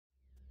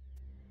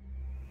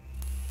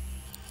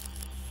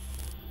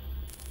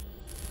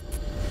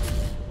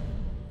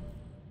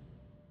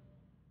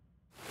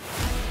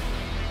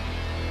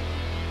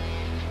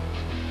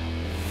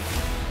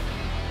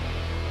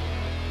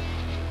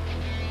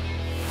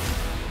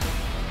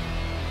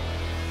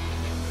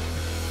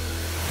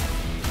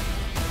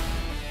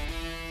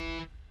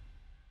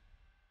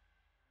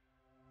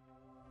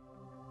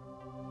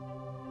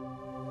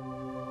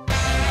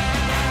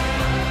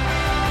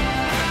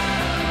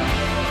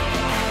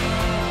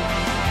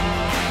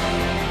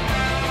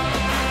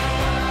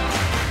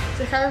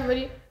Hi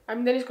everybody,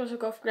 I'm Denis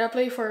Kozhukhov and I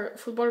play for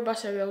Footballer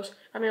Barcelos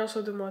and I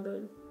also do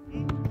modeling.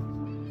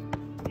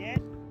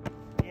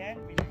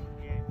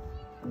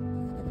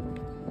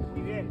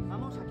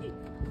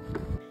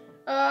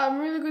 I'm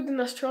really good in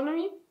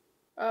astronomy,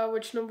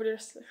 which nobody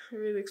else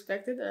really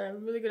expected.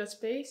 I'm really good at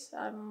space.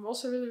 I'm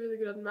also really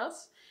good at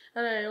maths,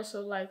 and I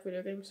also like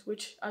video games,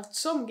 which at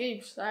some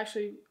games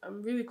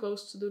I'm really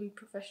close to doing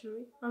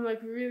professionally. I'm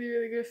like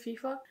really good at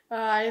FIFA.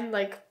 I am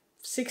like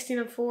 16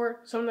 and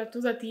 4, so I'm like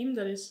to that team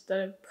that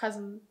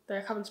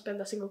I haven't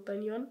spent a single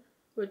penny on,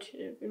 which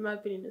in my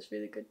opinion is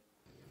really good.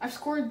 I've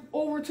scored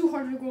over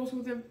 200 goals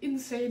with him.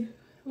 Insane.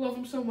 Love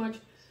him so much.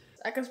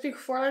 I can speak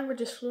 4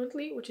 languages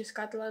fluently, which is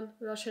Catalan,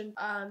 Russian,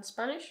 and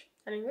Spanish,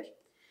 and English.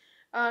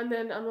 And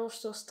then I'm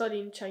also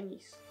studying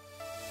Chinese.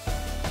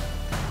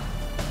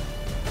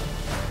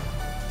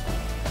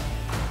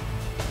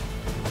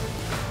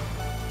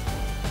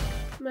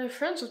 My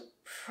friends would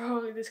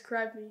probably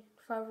describe me in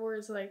 5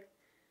 words, like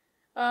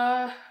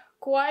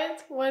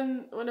quiet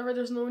whenever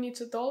there's no need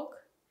to talk.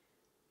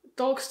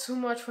 Talks too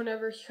much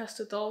whenever he has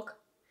to talk.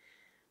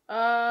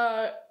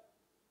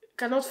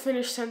 Cannot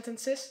finish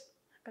sentences.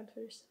 I can't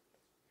finish sentences.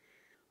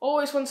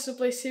 Always wants to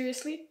play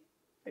seriously,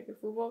 like in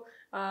football,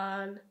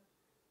 and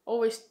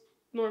always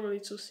normally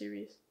too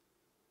serious.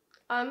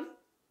 And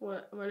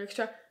one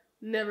extra,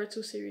 never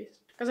too serious.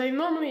 Because I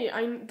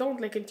don't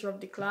like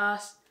interrupt the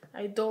class.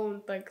 I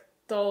don't like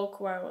talk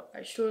while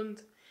I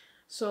shouldn't.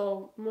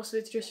 So most of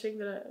the teachers think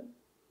that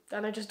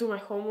I just do my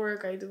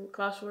homework. I do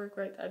classwork,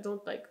 right? I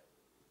don't like,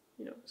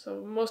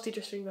 So most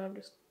teachers think that I'm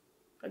just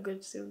a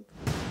good student.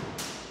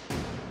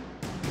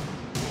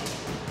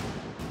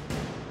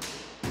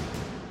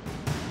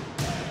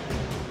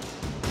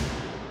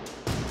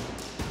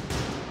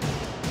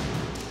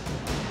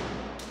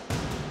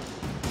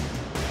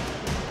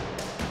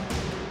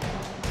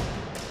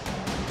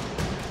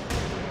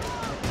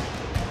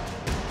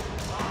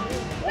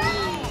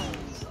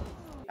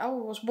 I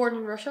was born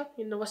in Russia,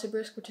 in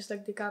Novosibirsk, which is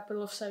like the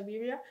capital of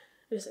Siberia.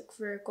 It's like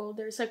very cold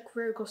there. It's like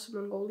very close to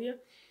Mongolia.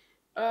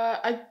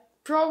 I'd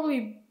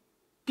probably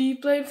be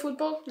playing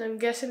football, I'm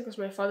guessing, because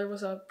my father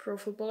was a pro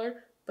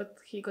footballer, but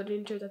he got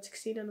injured at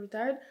 16 and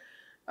retired.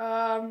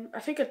 I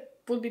think I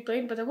would be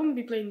playing, but I wouldn't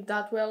be playing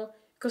that well,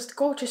 because the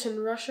coaches in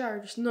Russia are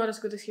just not as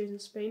good as here in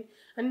Spain.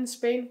 And in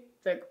Spain,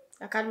 like,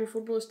 academy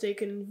football is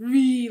taken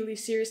really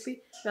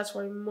seriously. That's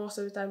why most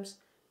of the times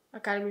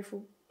academy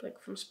football, like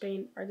from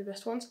Spain, are the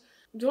best ones.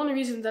 The only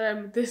reason that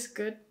I'm this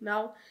good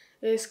now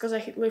is because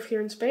I live here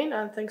in Spain,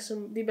 and thanks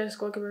to the best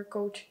goalkeeper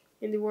coach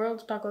in the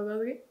world, Paco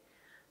Galdi.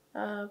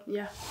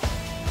 Yeah.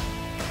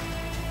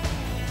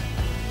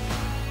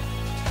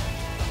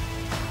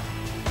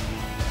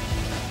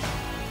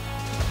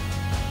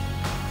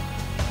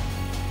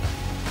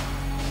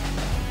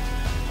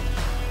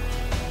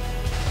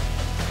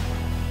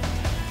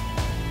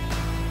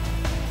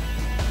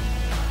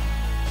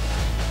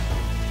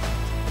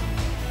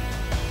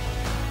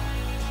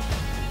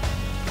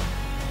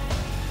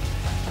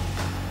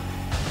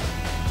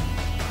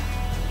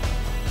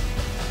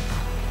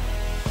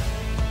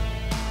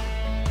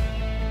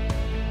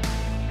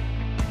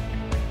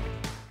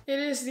 It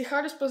is the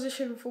hardest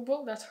position in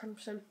football, that's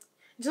 100%.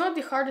 It's not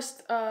the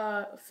hardest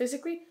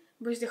physically,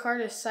 but it's the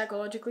hardest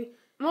psychologically.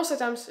 Most of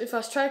the times, if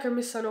a striker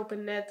misses an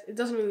open net, it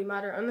doesn't really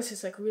matter unless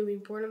it's like really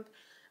important.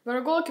 But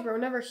a goalkeeper,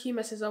 whenever he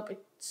messes up,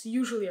 it's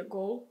usually a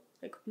goal.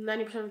 Like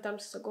 90% of the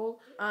times it's a goal,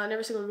 and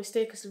every single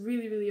mistake is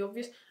really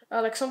obvious.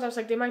 Like sometimes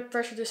like they might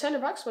pressure the center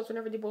backs, but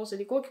whenever the ball's at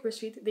the goalkeeper's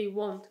feet, they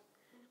won't.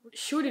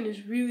 Shooting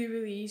is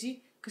really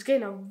easy, because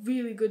getting a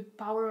really good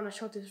power on a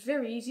shot is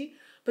very easy.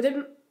 But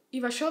then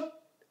if a shot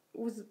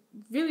with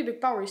really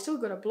big power, you still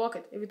gotta block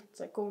it if it's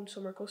like going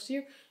somewhere close to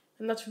you,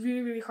 and that's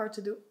really hard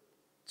to do.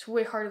 It's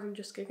way harder than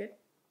just kick it.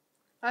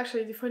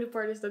 Actually, the funny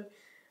part is that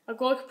a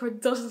goalkeeper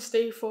doesn't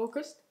stay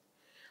focused.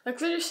 Like,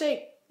 let's just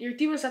say your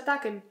team is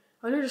attacking,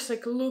 and you're just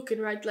like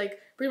looking, right, like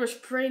pretty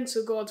much praying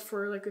to God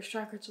for like a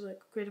striker to like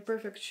create a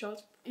perfect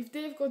shot. If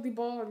they've got the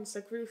ball and it's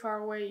like really far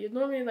away, you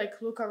normally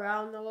like look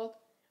around a lot,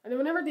 and then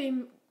whenever they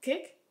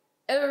kick,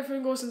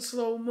 everything goes in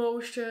slow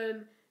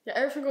motion. Yeah,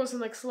 everything goes in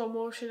like slow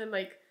motion, and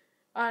like,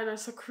 I don't know,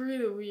 it's like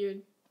really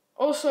weird.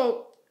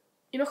 Also,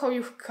 you know how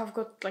you have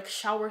got like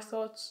shower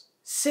thoughts?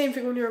 Same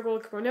thing when you're a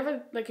goalkeeper.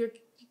 Whenever like your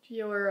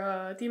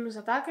team is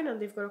attacking and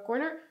they've got a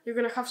corner, you're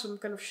gonna have some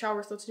kind of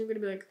shower thoughts, and you're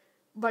gonna be like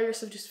by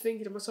yourself just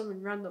thinking about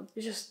something random.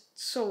 It's just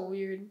so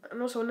weird.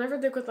 And also, whenever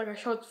they've got like a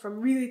shot from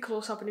really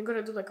close up and you're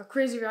gonna do like a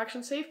crazy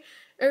reaction save,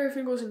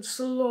 everything goes in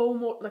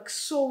like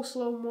so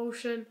slow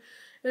motion.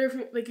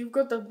 Everything, like you've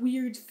got that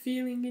weird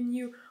feeling in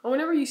you, and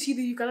whenever you see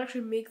that you can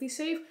actually make the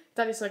save,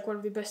 that is like one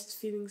of the best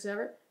feelings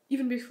ever.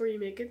 Even before you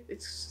make it,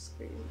 it's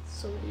crazy. It's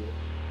so weird.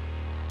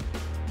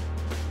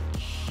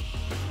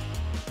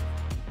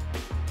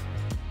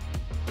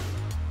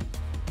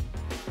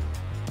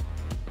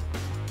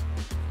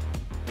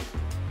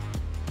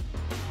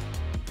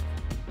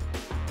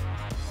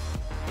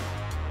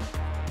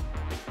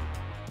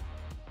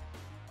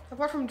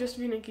 Apart from just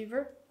being a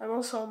keeper, I'm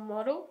also a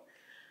model.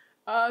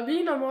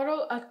 Being a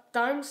model at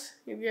times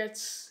it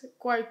gets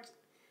quite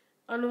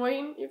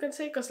annoying, you can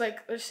say, because like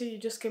let's say you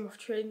just came off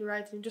training,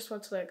 right, and you just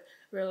want to like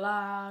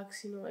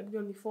relax, like be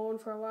on the phone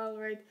for a while,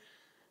 right?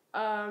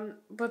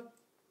 But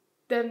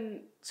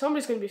then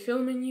somebody's gonna be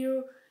filming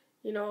you,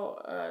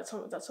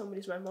 that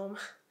somebody's my mom,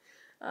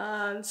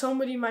 and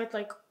somebody might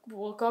like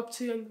walk up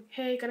to you and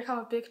hey, can I have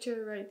a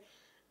picture, right?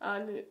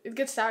 And it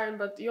gets tiring,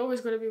 but you're always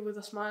gonna be with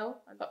a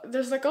smile.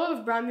 There's like a lot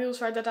of brand deals,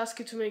 right, that ask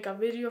you to make a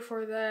video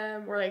for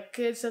them, or like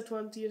kids that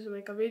want you to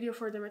make a video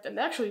for them, right, and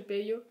they actually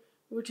pay you,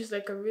 which is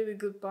like a really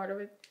good part of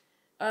it.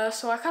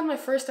 So I had my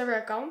first ever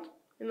account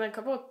in like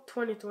about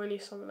 2020,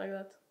 something like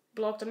that.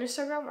 Blocked on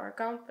Instagram, our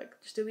account,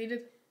 like just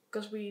deleted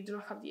because we do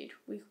not have the age.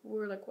 We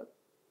were like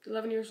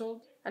 11 years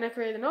old, and I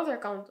created another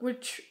account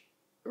which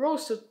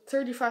rose to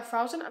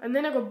 35,000, and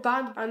then I got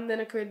banned, and then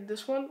I created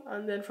this one,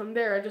 and then from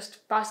there I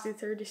just passed the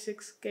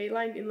 36k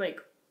line in like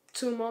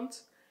 2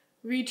 months,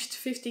 reached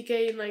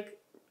 50k in like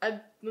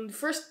on the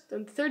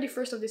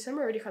 31st of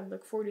December I already had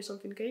like 40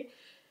 something k,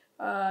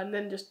 and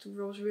then just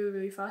rose really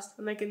really fast,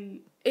 and like in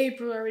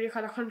April I already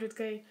had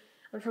 100k,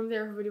 and from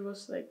there everybody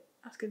was like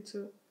asking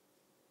to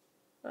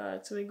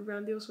make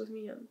brand deals with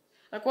me, and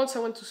like once I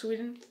went to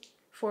Sweden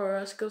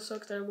for skill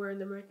socks that I'm wearing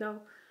them right now.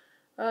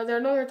 There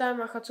another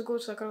time I had to go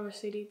to like another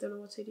city, don't know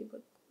what city,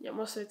 but yeah,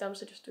 most of the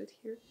times I just do it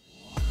here.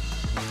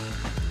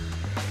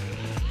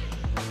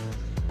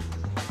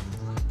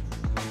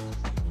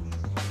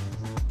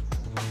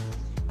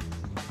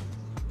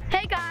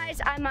 Hey guys,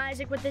 I'm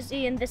Isaac with this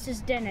E and this is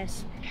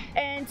Dennis.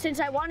 And since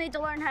I wanted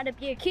to learn how to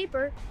be a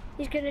keeper,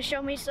 he's going to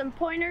show me some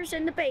pointers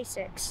and the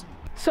basics.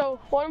 So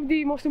one of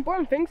the most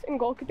important things in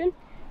goalkeeping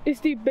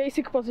is the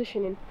basic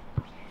positioning.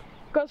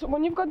 Because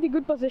when you've got the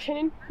good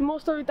positioning,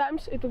 most of the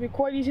times it will be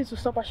quite easy to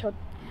stop a shot.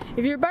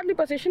 If you're badly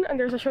positioned and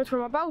there's a shot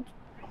from about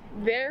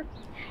there,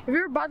 if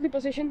you're badly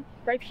positioned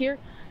right here,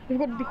 you've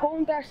got the whole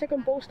entire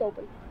second post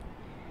open.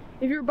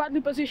 If you're badly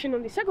positioned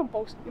on the second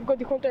post, you've got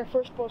the whole entire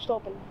first post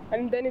open,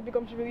 and then it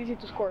becomes really easy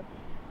to score.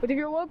 But if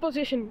you're well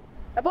positioned,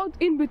 about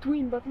in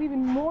between, but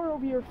leaving more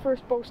of your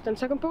first post than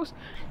second post.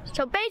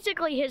 So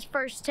basically his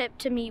first tip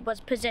to me was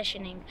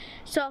positioning.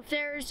 So if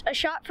there's a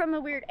shot from a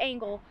weird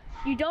angle,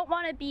 you don't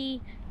want to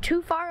be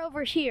too far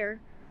over here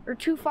or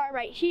too far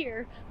right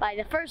here by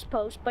the first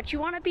post, but you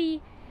want to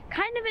be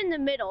kind of in the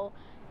middle,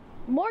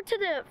 more to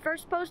the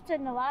first post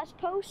than the last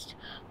post,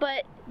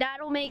 but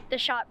that'll make the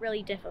shot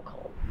really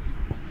difficult.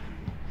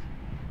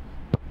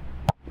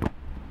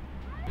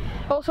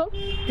 Also,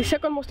 the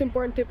second most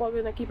important tip while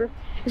being a keeper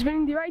is being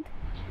in the right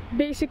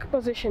basic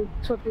position,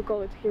 is what we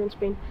call it here in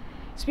Spain.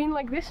 It's being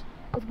like this,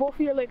 with both of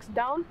your legs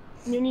down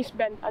and your knees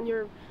bent and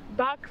your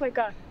back like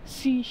a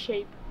C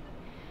shape.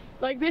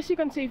 Like this you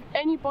can save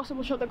any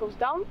possible shot that goes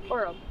down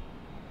or up.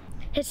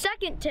 His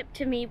second tip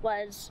to me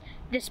was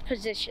this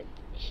position.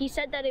 He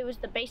said that it was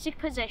the basic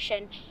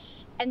position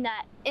and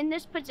that in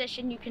this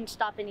position you can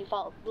stop any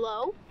ball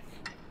low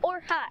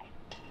or high.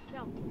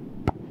 No.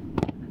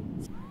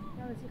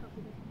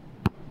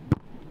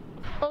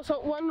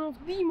 Also, one of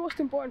the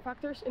most important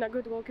factors in a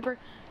good goalkeeper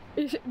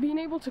is being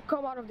able to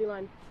come out of the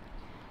line.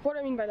 What do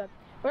I mean by that?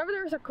 Whenever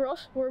there's a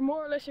cross where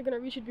more or less you're going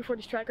to reach it before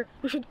the striker,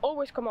 you should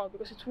always come out,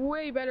 because it's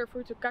way better for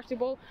you to catch the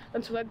ball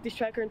than to let the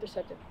striker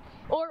intercept it.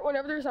 Or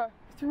whenever there's a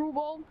through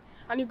ball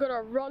and you've got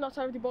to run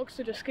outside of the box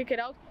to just kick it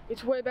out,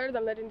 it's way better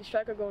than letting the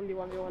striker go on the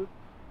 1v1.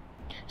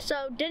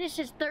 So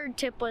Dennis's third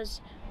tip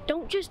was,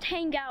 don't just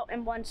hang out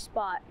in one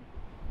spot.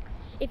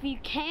 If you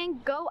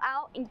can, go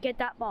out and get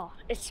that ball,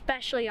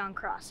 especially on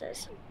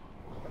crosses.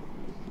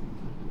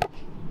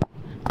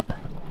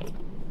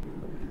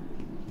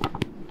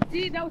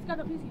 See, that was kind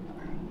of easy.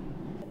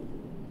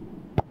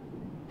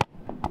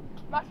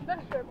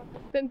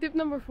 Then tip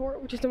number 4,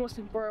 which is the most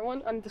important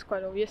one, and it's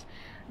quite obvious,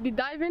 the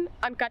diving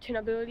and catching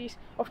abilities.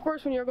 Of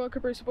course, when you're a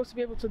goalkeeper, you're supposed to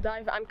be able to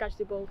dive and catch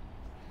the ball.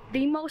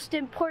 The most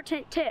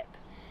important tip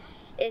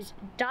is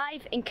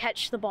dive and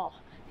catch the ball,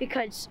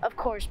 because of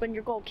course when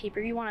you're goalkeeper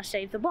you want to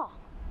save the ball.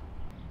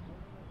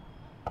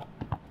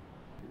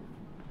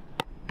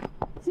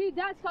 See,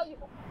 that's how you...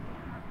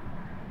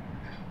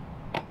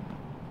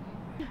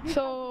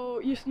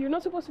 So you're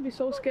not supposed to be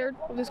so scared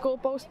of this goal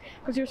post,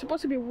 because you're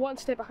supposed to be one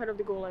step ahead of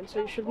the goal line, so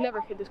you should never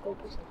hit this goal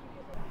post.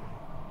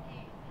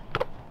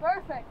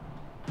 Perfect.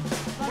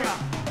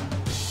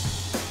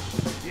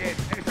 Bien,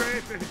 eso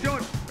es, precisión,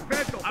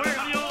 perfecto,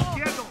 juega,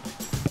 quieto,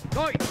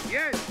 doy,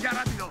 bien, ya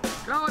rápido,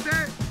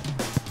 clávate,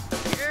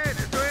 bien,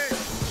 eso es,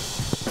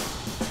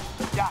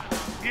 ya,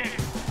 bien,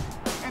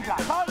 entra,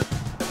 sal,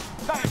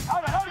 dale,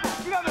 ahora,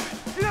 tírame,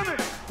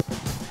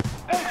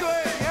 eso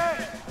es,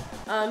 bien.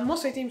 And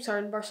most of the teams are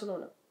in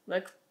Barcelona,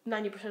 like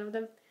 90% of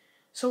them.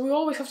 So we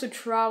always have to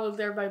travel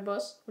there by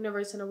bus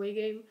whenever it's an away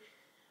game.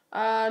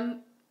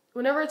 And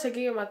whenever it's a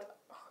game at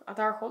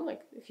our home,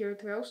 like here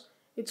at Reus,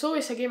 it's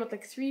always a game at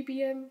like 3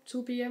 p.m,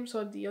 2 p.m,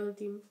 so the other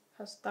team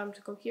has time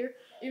to come here.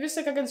 If it's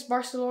like against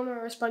Barcelona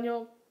or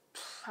Espanyol,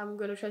 I'm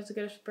gonna try to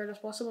get as prepared as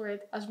possible,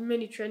 right? As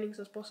many trainings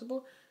as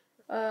possible.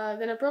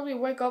 Then I probably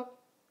wake up,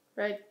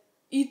 right?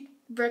 Eat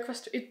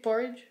breakfast, eat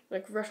porridge,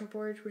 like Russian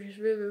porridge, which is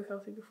really, really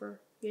healthy before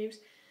games.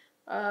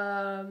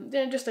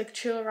 Then just like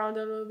chill around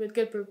a little bit,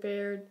 get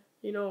prepared,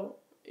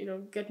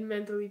 get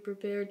mentally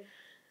prepared.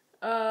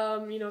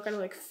 Kind of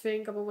like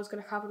think about what's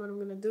gonna happen, what I'm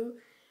gonna do.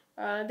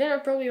 Then I'll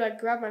probably like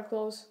grab my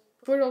clothes,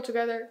 put it all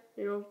together,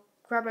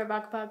 grab my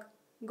backpack,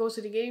 go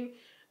to the game.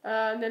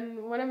 And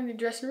then when I'm in the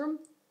dressing room,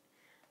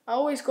 I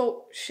always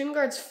go shin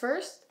guards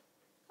first,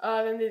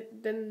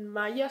 then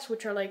mallas,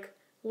 which are like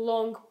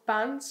long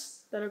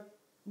pants that are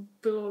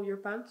below your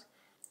pants,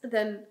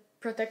 then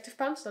protective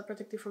pants that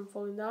protect you from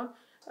falling down,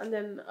 and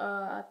then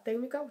a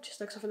technica, which is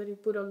like something that you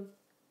put on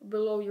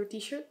below your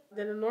t-shirt,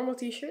 then a normal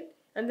t-shirt,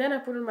 and then I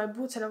put on my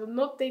boots, and I'm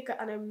not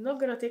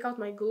gonna take out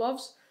my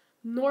gloves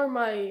nor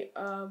my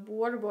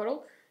water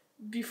bottle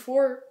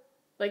before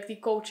like the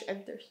coach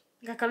enters.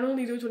 Like, I can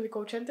only do it when the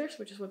coach enters,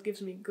 which is what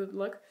gives me good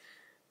luck.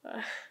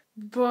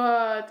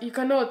 But you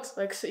cannot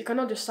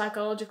just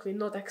psychologically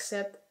not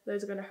accept that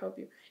it's gonna help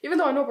you. Even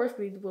though I know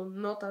perfectly it will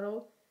not at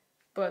all,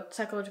 but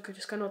psychologically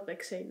just cannot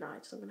like say, nah,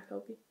 it's not gonna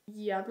help you.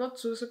 Yeah, I'm not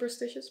too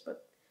superstitious,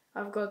 but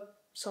I've got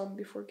some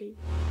before game.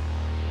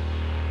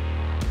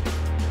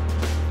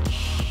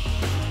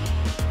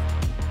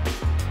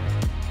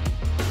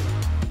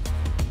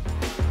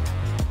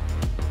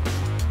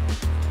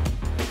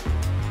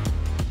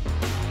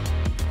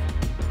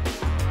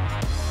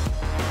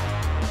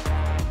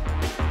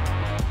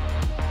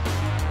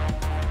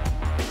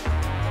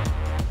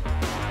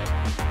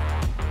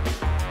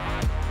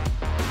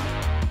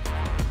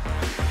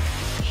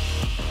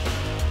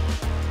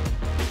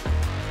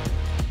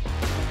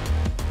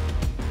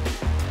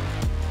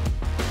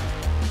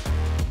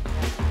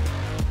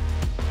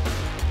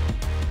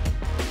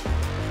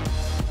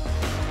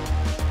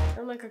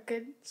 Like a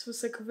kid, so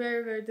it's like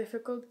very, very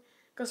difficult,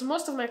 because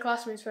most of my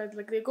classmates, right,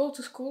 like they go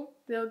to school,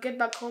 they'll get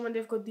back home and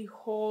they've got the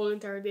whole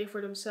entire day for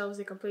themselves.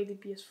 They can play the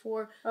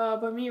PS4,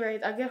 but me,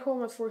 right, I get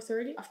home at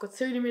 4:30. I've got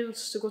 30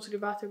 minutes to go to the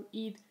bathroom,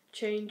 eat,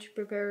 change,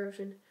 prepare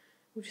everything,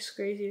 which is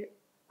crazy.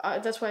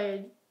 That's why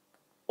I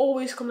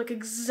always come like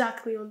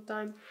exactly on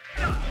time.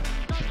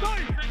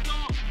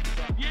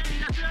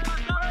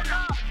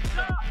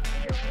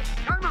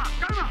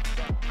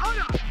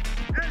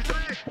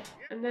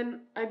 And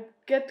then I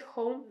get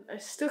home, I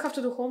still have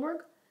to do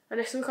homework, and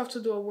I still have to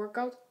do a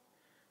workout.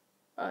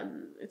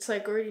 And it's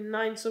like already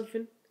 9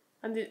 something,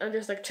 and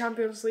there's like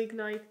Champions League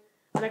night,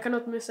 and I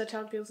cannot miss a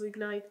Champions League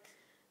night.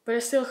 But I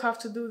still have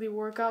to do the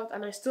workout,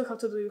 and I still have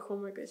to do the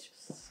homework. It's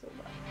just so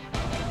bad.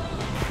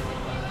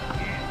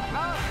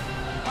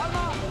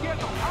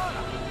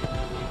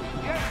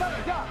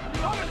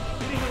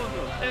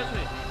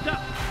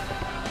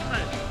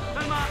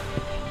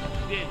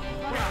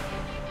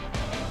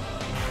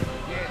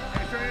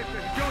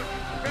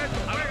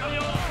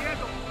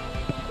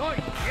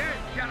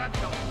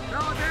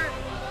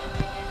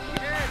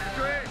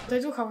 I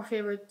do have a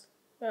favorite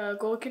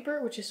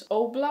goalkeeper, which is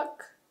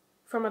Oblak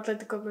from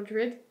Atletico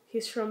Madrid.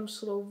 He's from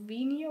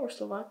Slovenia or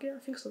Slovakia, I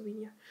think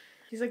Slovenia.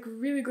 He's like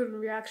really good in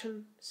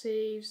reaction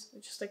saves,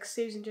 just like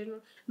saves in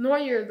general.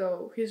 Neuer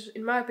though, he's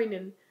in my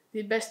opinion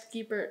the best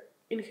keeper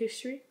in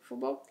history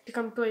football. He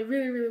can play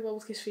really, really well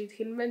with his feet.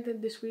 He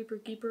invented the sweeper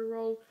keeper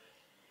role.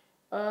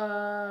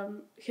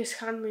 His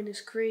handling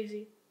is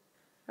crazy.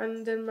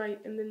 And then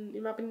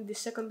in my opinion the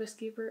second best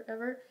keeper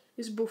ever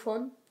is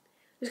Buffon.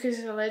 This guy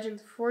is a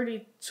legend,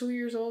 42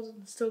 years old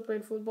and still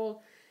playing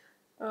football.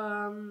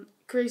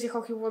 Crazy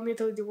how he won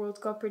Italy the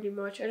World Cup pretty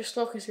much. I just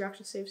love his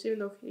reaction saves, even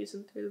though he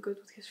isn't really good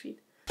with his feet.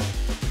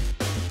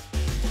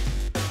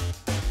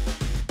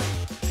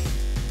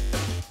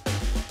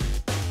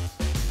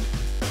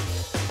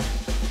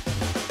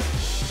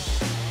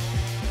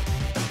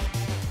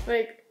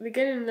 Like, the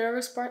getting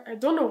nervous part, I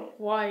don't know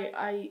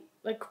why.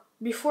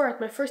 Before at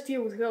my first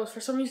year with girls,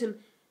 for some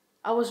reason,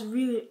 I was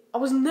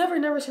never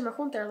nervous in my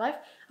whole entire life.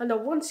 And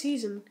that one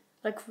season,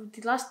 like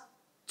the last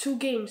 2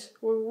 games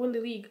where we won the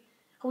league,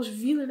 I was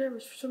really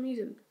nervous for some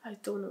reason. I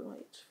don't know why.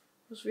 It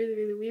was really,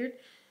 really weird.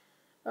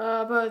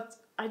 But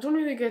I don't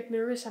really get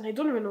nervous, and I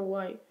don't even know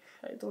why.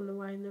 I don't know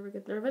why I never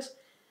get nervous.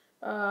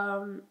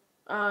 And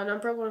I'm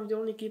probably one of the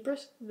only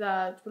keepers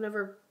that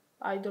whenever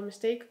I do a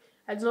mistake,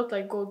 I do not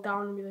like go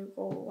down and be like,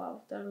 oh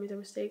wow, that I made a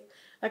mistake.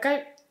 Like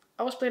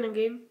I was playing a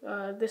game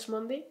this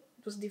Monday.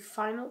 It was the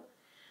final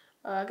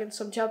against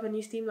some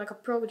Japanese team, like a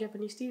pro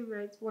Japanese team,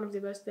 right? One of the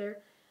best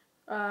there.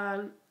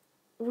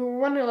 We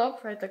were 1-0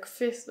 up, right? Like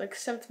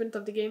 7th minute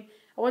of the game.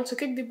 I went to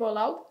kick the ball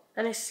out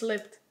and I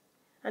slipped,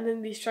 and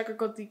then the striker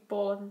got the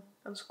ball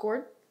and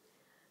scored.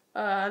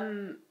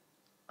 And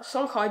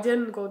somehow I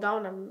didn't go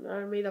down.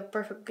 I made a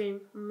perfect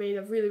game. I made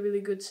a really,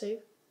 really good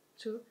save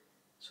too.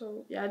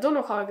 So yeah, I don't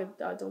know how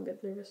I don't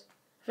get nervous.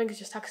 I think it's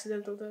just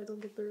accidental that I don't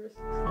get nervous.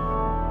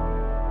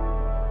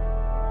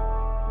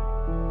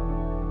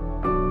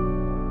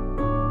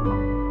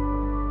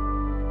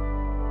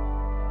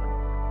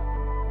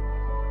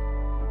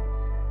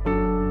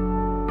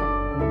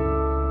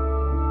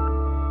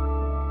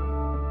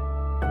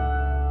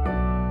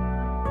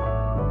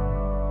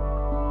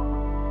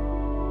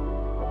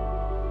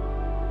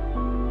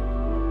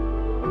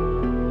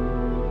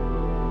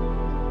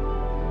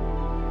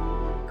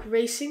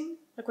 racing,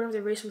 like whenever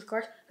they race with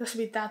cars, it has to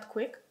be that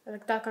quick,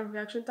 like that kind of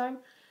reaction time,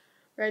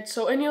 right?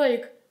 So any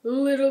like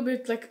little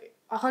bit, like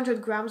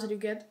 100 grams that you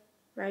get,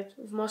 right,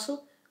 of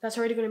muscle, that's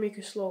already gonna make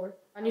you slower.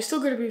 And you're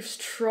still gonna be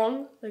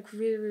strong, like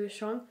really, really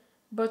strong,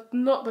 but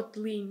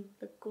lean,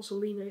 like also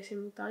lean at the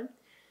same time.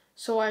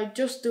 So I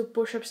just do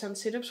push-ups and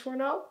sit-ups for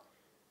now,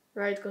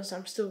 right? Because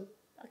I'm still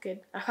a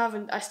kid.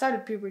 I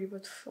started puberty,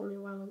 but only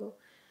a while ago.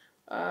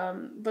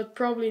 But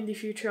probably in the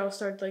future I'll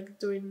start like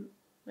doing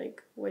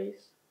like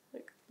weights,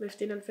 like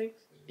lifting and things.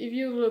 If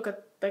you look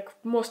at like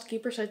most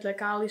keepers, like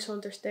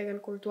Alisson, Ter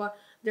Stegen, Courtois,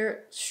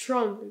 they're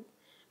strong.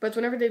 But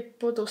whenever they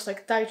put those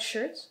like tight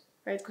shirts,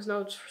 right? Because now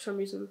it's for some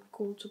reason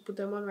cool to put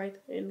them on, right,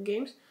 in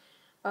games.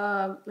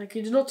 Like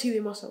you do not see the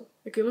muscle.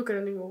 Like you look at it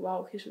and you go,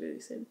 wow, he's really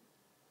thin.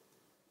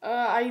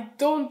 I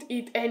don't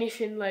eat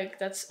anything like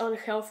that's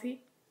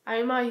unhealthy.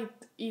 I might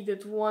eat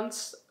it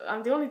once.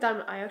 And the only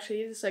time I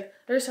actually eat is like,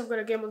 there's I've got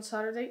a game on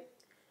Saturday.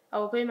 I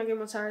will play my game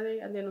on Saturday,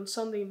 and then on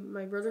Sunday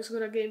my brother's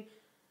got a game.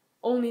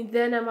 Only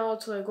then I'm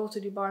out to like go to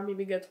the bar,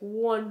 maybe get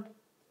one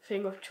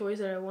thing of choice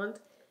that I want.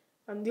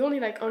 And the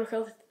only like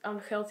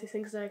unhealthy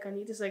things that I can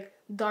eat is like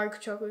dark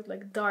chocolate,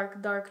 like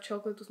dark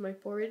chocolate with my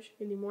porridge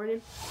in the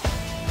morning.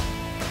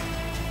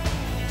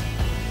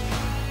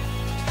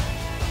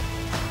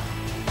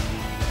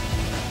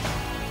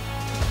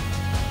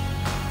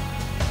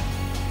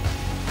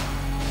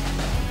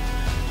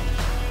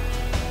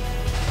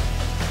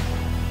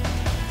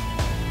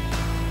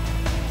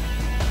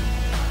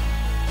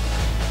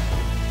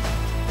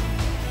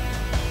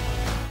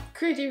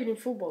 Creativity in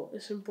football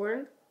is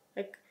important.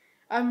 Like,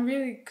 I'm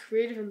really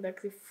creative in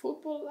like the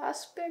football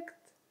aspect.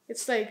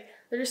 It's like,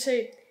 let's just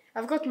say,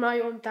 I've got my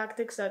own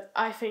tactics that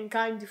I think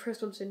I'm the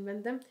first one to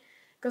invent them.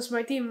 Because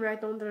my team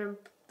right now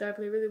that I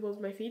play really well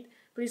with my feet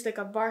plays like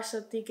a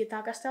Barca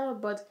tiki-taka style,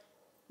 but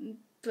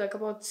like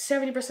about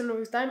 70% of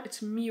the time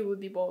it's me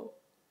with the ball.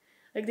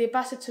 Like they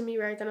pass it to me,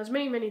 right? And as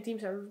many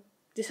teams are,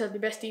 these are the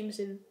best teams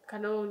in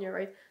Catalonia,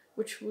 right?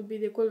 Which would be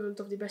the equivalent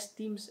of the best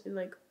teams in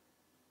like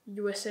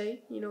USA,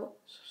 you know,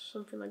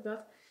 something like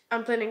that.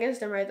 I'm playing against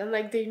them, right? And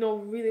like they know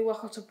really well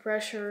how to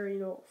pressure, you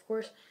know, of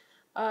course.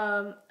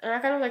 And I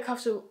kind of like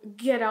have to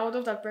get out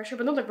of that pressure,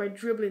 but not like by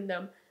dribbling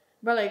them,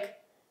 but like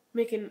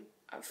making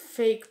a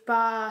fake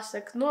pass.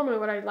 Like normally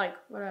what I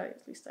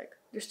at least like,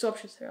 there's two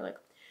options there. Like,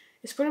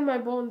 is putting my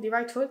ball on the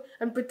right foot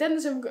and pretend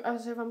as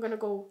if I'm gonna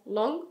go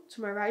long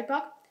to my right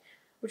back,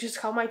 which is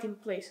how my team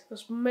plays.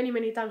 Because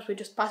many times we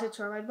just pass it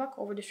to our right back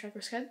over the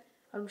striker's head,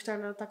 and we start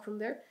an attack from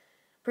there.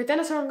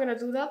 Pretend as if I'm gonna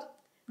do that.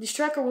 The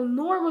striker will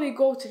normally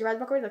go to the right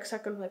back, right? Like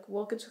second, like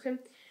walk into him.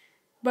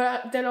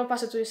 But then I'll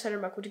pass it to the center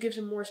back, which gives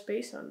him more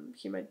space, and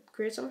he might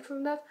create something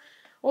from that.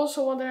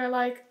 Also, one that I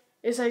like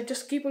is I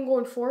just keep on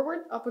going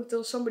forward up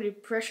until somebody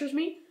pressures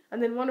me,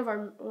 and then one of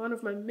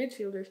my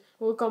midfielders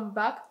will come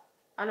back,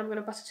 and I'm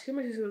gonna pass it to him,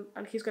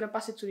 and he's gonna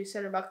pass it to the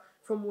center back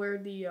from where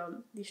the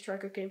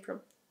striker came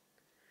from.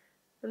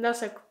 And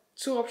that's like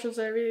two options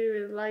that I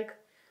really like.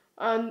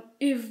 And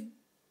if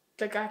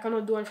like I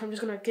cannot do anything, I'm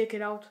just gonna kick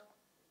it out,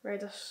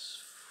 right,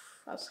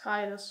 as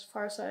high and as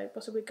far as I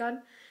possibly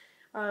can,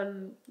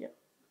 and yeah,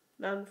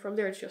 and from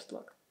there it's just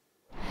luck.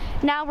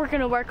 Now we're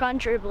gonna work on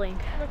dribbling.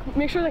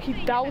 Make sure that he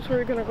doubts where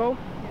you're gonna go,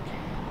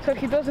 so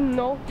he doesn't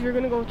know if you're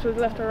gonna go to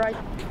the left or right,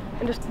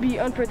 and just be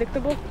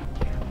unpredictable.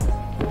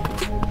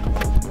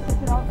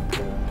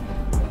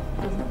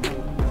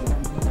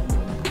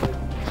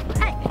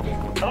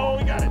 Oh,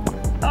 we got it.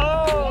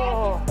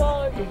 Oh!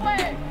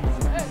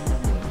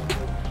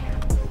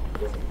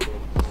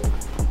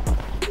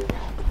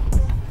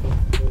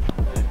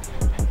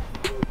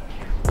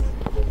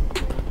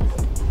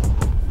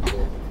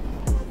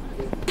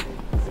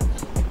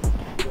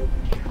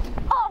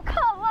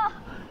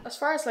 As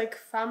far as like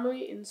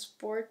family in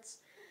sports,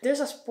 there's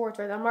a sport,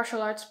 right, a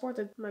martial arts sport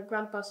that my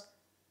grandpa's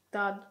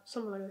dad,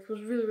 something like that,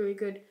 was really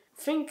good.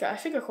 I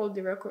think I hold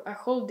the record. I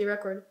hold the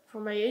record for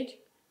my age,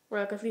 or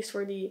like at least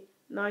for the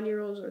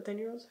 9-year-olds or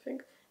 10-year-olds, I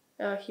think,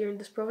 here in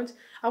this province.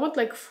 I went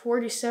like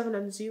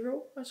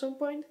 47-0 at some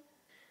point,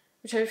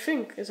 which I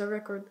think is a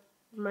record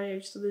of my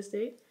age to this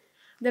day.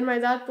 Then my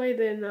dad played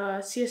in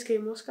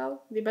CSK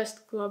Moscow, the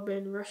best club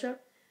in Russia.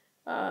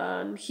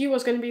 He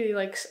was going to be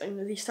like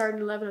in the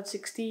starting 11 at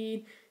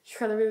 16. He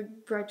had a really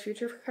bright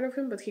future ahead of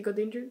him, but he got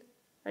injured,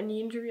 a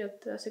knee injury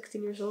at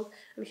 16 years old,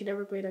 and he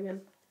never played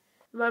again.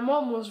 My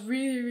mom was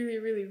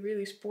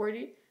really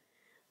sporty.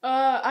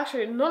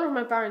 Actually, none of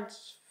my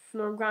parents,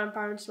 nor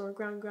grandparents, nor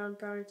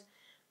grandparents,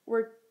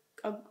 were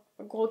a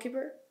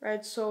goalkeeper,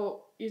 right?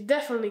 So you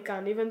definitely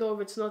can, even though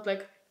if it's not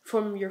like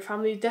from your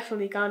family, you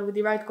definitely can with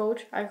the right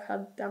coach.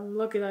 I'm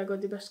lucky that I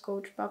got the best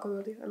coach,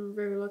 Paco. I'm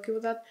very lucky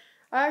with that.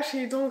 I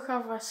actually don't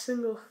have a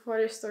single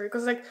funny story,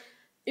 because like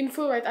in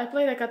full, right, I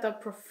play like at a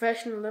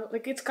professional level,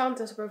 like it's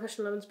counted as a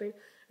professional level in Spain.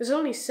 There's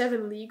only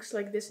 7 leagues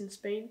like this in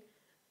Spain,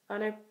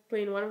 and I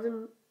play in one of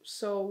them.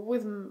 So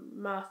with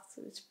math,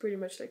 it's pretty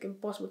much like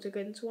impossible to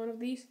get into one of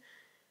these,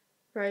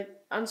 right?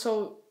 And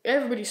so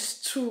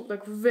everybody's too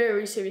like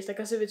very serious,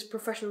 like as if it's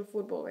professional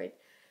football, right?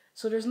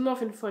 So there's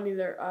nothing funny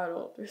there at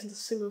all. There isn't a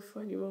single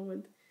funny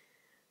moment.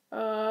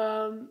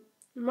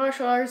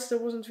 Martial arts, there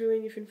wasn't really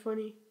anything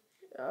funny.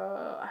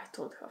 I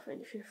don't have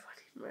anything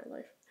funny in my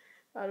life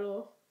at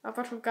all.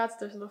 Apart from cats,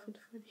 there's nothing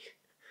funny.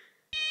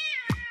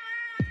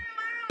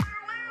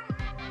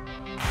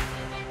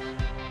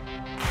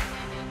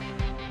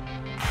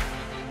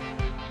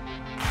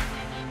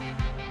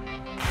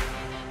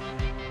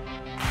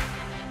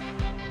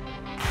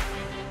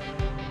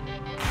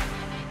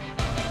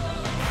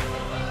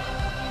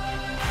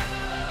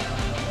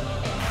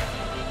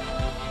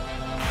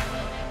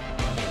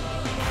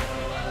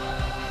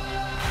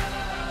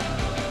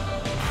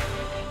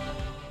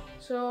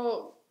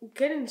 So,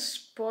 getting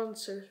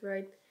sponsors,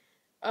 right?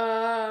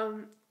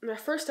 My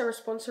first ever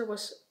sponsor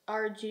was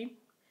RG.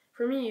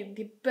 For me,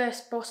 the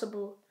best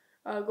possible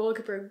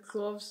goalkeeper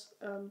gloves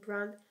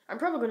brand. I'm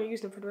probably going to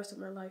use them for the rest of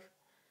my life.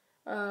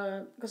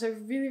 Because I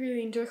really,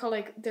 really enjoy how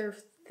like they're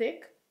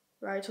thick,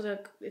 right? So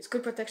that it's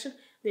good protection.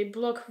 They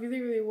block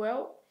really, really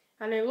well.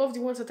 And I love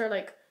the ones that are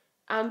like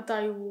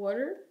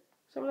anti-water,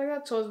 something like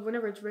that. So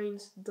whenever it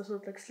rains, it does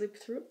not like slip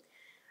through,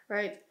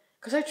 right?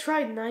 Because I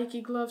tried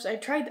Nike gloves, I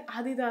tried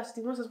Adidas,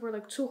 the ones that were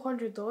like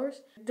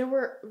 $200. They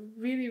were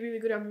really, really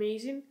good,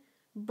 amazing.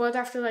 But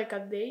after like a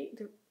day,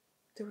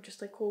 they were just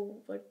like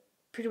like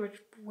pretty much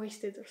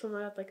wasted or something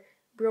like that, like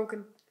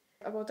broken.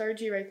 About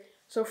RG, right?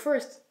 So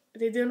first,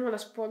 they didn't want to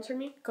sponsor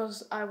me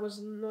because I was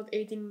not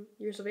 18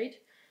 years of age.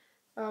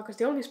 Because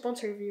they only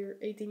sponsor if you're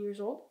 18 years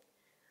old.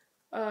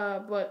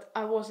 But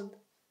I wasn't.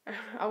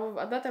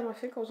 At that time, I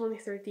think I was only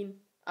 13.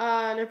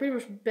 And I pretty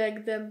much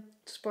begged them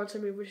to sponsor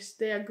me, which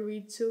they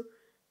agreed to.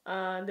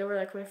 And they were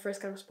like my first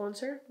kind of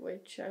sponsor,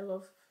 which I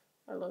love.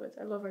 I love it.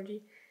 I love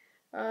RG.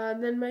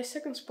 And then my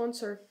second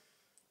sponsor,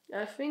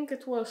 I think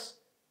it was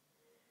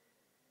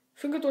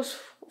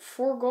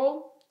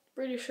 4Goal.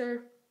 Pretty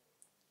sure.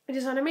 It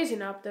is an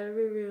amazing app that I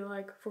really, really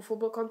like for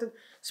football content,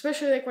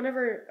 especially like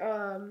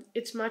whenever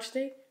it's match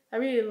day. I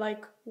really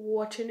like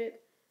watching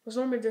it because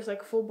normally there's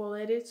like football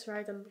edits,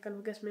 right, and kind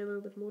of gets me a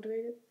little bit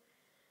motivated.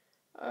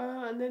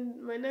 And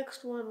then my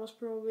next one was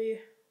probably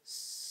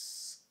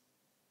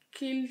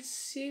Skill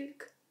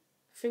Silk.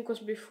 I think was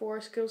before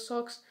Skill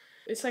Socks.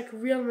 It's like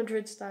Real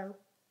Madrid style.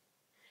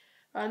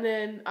 And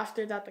then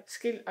after that,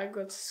 I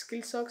got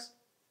Skill Socks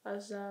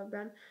as a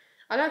brand.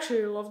 I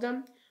actually love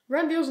them.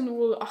 Brand deals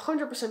will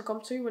 100%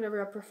 come to you whenever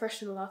you're a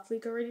professional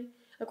athlete already.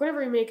 Like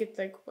whenever you make it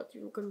like what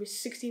you're gonna be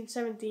 16,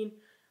 17,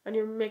 and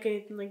you're making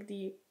it in like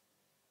the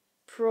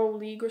pro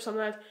league or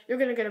something like that, you're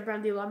gonna get a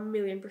brand deal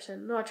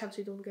 1,000,000%. No chance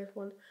you don't get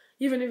one.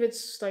 Even if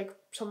it's like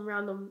some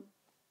random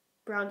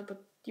brand,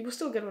 but you will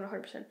still get one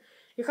 100%.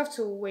 You have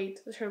to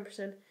wait a certain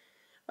percent.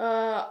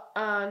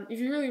 And if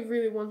you really,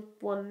 really want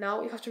one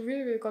now, you have to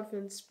really, really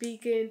confident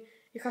speaking.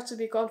 You have to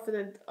be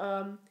confident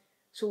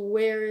to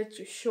wear it,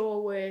 to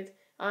show it,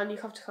 and you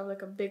have to have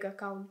like a big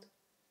account.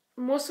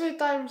 Most of the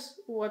times,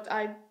 what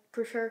I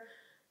prefer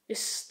is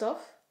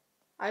stuff.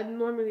 I'd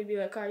normally be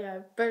like, oh yeah,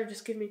 better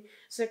just give me.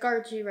 It's like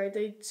RG, right?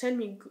 They send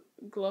me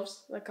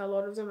gloves, like a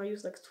lot of them. I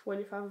use like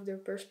 25 of their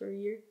pairs per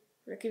year,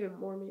 like even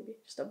more maybe,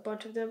 just a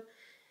bunch of them,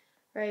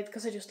 right?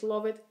 Because I just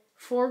love it.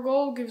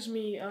 4Goal gives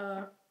me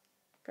kind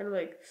of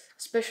like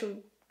a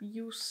special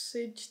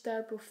usage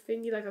type of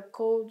thingy, like a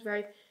code,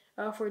 right?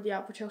 For the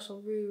app, which I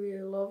also really,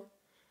 really love.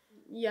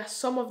 Yeah,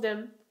 some of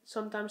them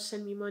sometimes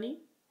send me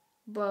money,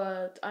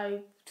 but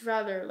I'd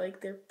rather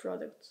like their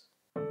products.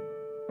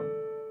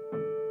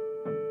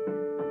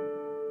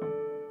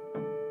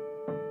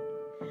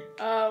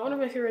 One of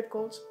my favorite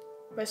quotes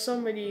by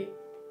somebody,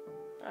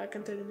 I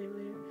can tell the name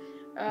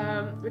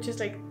later, which is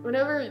like,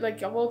 whenever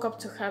like I woke up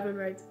to heaven,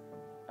 right,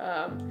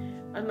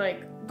 and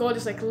like God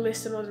is like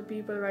listing other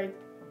people, right,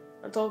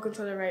 and talking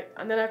to them, right,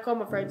 and then I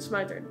come up, right, it's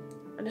my turn,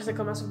 and there's like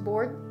a massive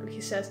board, and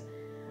he says,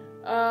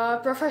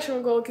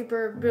 professional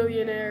goalkeeper,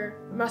 billionaire,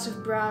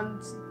 massive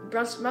brand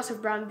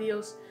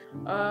deals,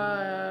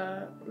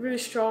 really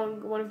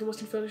strong, one of the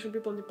most influential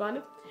people on the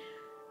planet.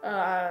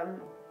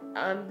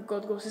 And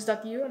God goes, is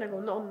that you? And I go,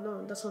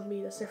 no, that's not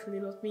me, that's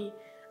definitely not me.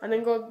 And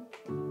then God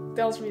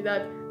tells me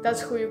that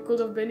that's who you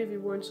could have been if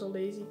you weren't so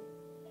lazy.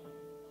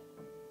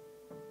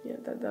 Yeah,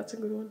 that's a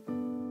good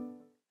one.